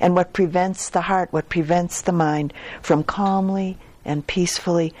 and what prevents the heart, what prevents the mind from calmly and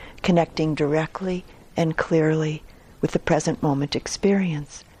peacefully connecting directly and clearly with the present moment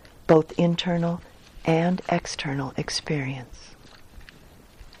experience, both internal and external experience.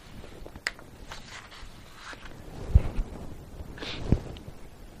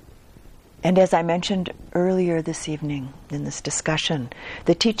 And as I mentioned earlier this evening in this discussion,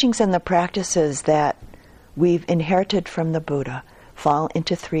 the teachings and the practices that we've inherited from the Buddha fall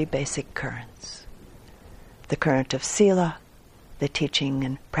into three basic currents. The current of sila, the teaching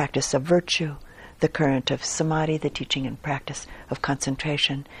and practice of virtue, the current of samadhi, the teaching and practice of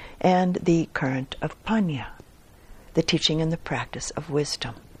concentration, and the current of panya, the teaching and the practice of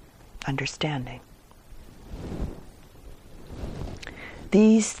wisdom, understanding.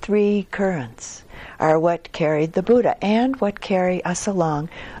 These three currents are what carried the Buddha and what carry us along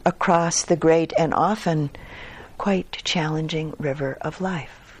across the great and often quite challenging river of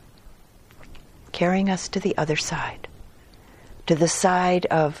life, carrying us to the other side, to the side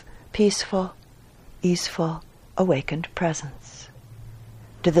of peaceful, easeful, awakened presence,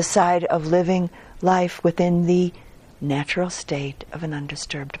 to the side of living life within the natural state of an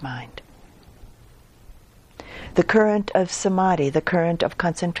undisturbed mind. The current of samadhi, the current of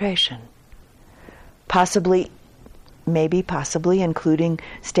concentration, possibly maybe possibly including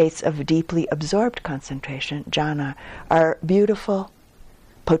states of deeply absorbed concentration, jhana, are beautiful,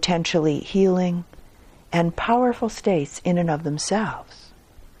 potentially healing, and powerful states in and of themselves.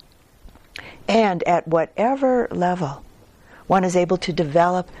 And at whatever level one is able to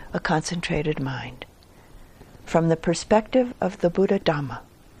develop a concentrated mind, from the perspective of the Buddha Dhamma,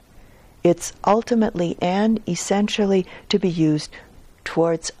 it's ultimately and essentially to be used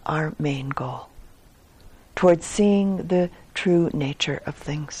towards our main goal, towards seeing the true nature of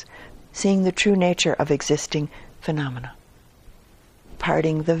things, seeing the true nature of existing phenomena,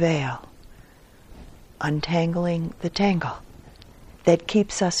 parting the veil, untangling the tangle that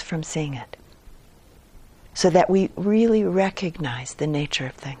keeps us from seeing it, so that we really recognize the nature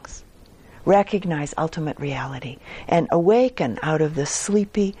of things, recognize ultimate reality, and awaken out of the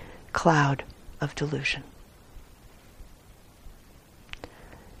sleepy cloud of delusion.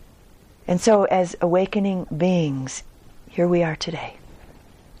 And so as awakening beings, here we are today,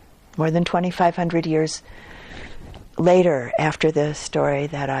 more than 2,500 years later after the story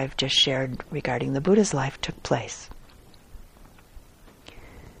that I've just shared regarding the Buddha's life took place.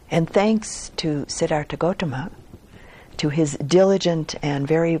 And thanks to Siddhartha Gautama, to his diligent and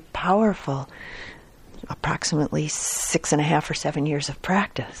very powerful, approximately 6.5 or 7 years of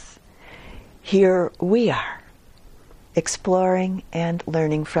practice, here we are, exploring and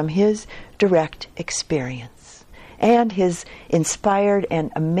learning from his direct experience and his inspired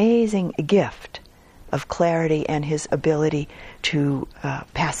and amazing gift of clarity and his ability to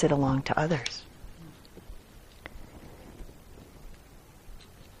pass it along to others.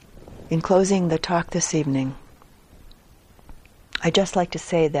 In closing the talk this evening, I'd just like to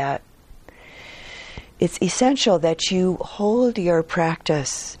say that it's essential that you hold your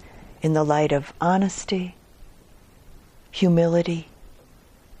practice in the light of honesty, humility,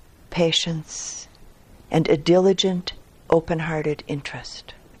 patience, and a diligent, open-hearted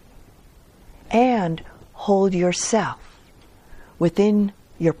interest. And hold yourself within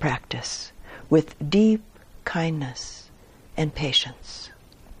your practice with deep kindness and patience.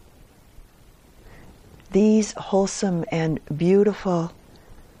 These wholesome and beautiful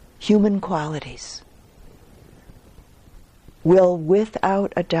human qualities will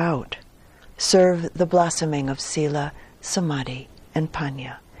without a doubt serve the blossoming of sila, samadhi, and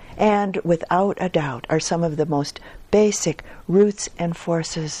panya, and without a doubt are some of the most basic roots and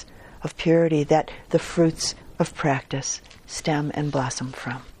forces of purity that the fruits of practice stem and blossom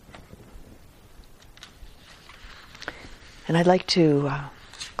from. And I'd like to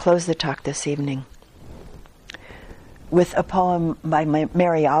close the talk this evening with a poem by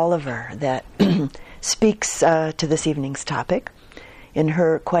Mary Oliver that speaks to this evening's topic in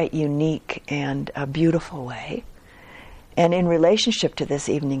her quite unique and beautiful way, and in relationship to this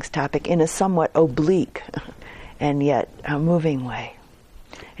evening's topic in a somewhat oblique and yet moving way.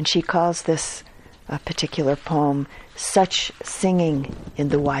 And she calls this particular poem, "Such Singing in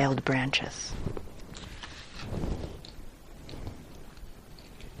the Wild Branches."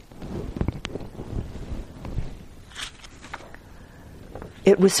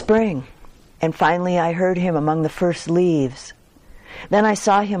 It was spring, and finally I heard him among the first leaves. Then I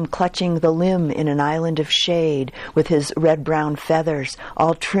saw him clutching the limb in an island of shade with his red-brown feathers,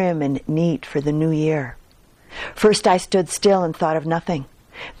 all trim and neat for the new year. First I stood still and thought of nothing.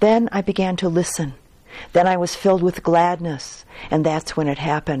 Then I began to listen. Then I was filled with gladness, and that's when it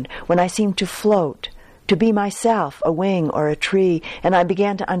happened, when I seemed to float, to be myself, a wing or a tree, and I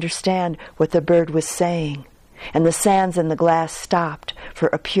began to understand what the bird was saying. And the sands in the glass stopped for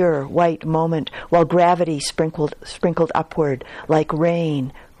a pure white moment, while gravity sprinkled upward like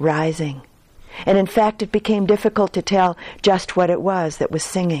rain rising. And in fact it became difficult to tell just what it was that was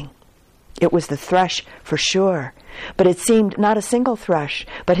singing. It was the thrush for sure, but it seemed not a single thrush,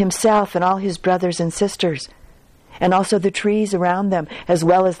 but himself and all his brothers and sisters, and also the trees around them, as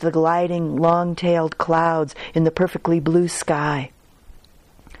well as the gliding, long-tailed clouds in the perfectly blue sky.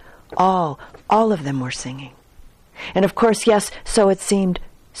 All of them were singing. And of course, yes, so it seemed,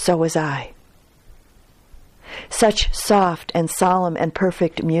 so was I. Such soft and solemn and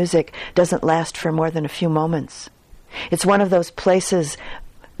perfect music doesn't last for more than a few moments. It's one of those places,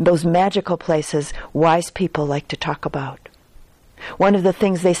 those magical places wise people like to talk about. One of the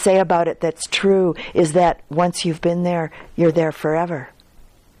things they say about it that's true is that once you've been there, you're there forever.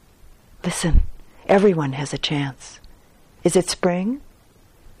 Listen, everyone has a chance. Is it spring?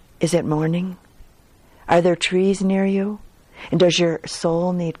 Is it morning? Are there trees near you? And does your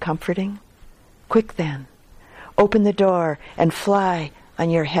soul need comforting? Quick then, open the door and fly on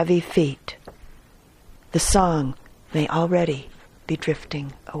your heavy feet. The song may already be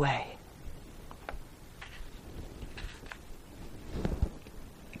drifting away.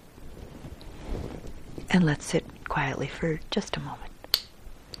 And let's sit quietly for just a moment.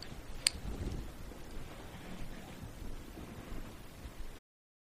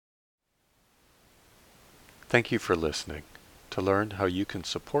 Thank you for listening. To learn how you can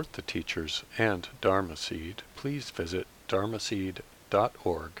support the teachers and Dharma Seed, please visit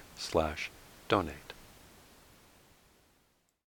dharmaseed.org/donate.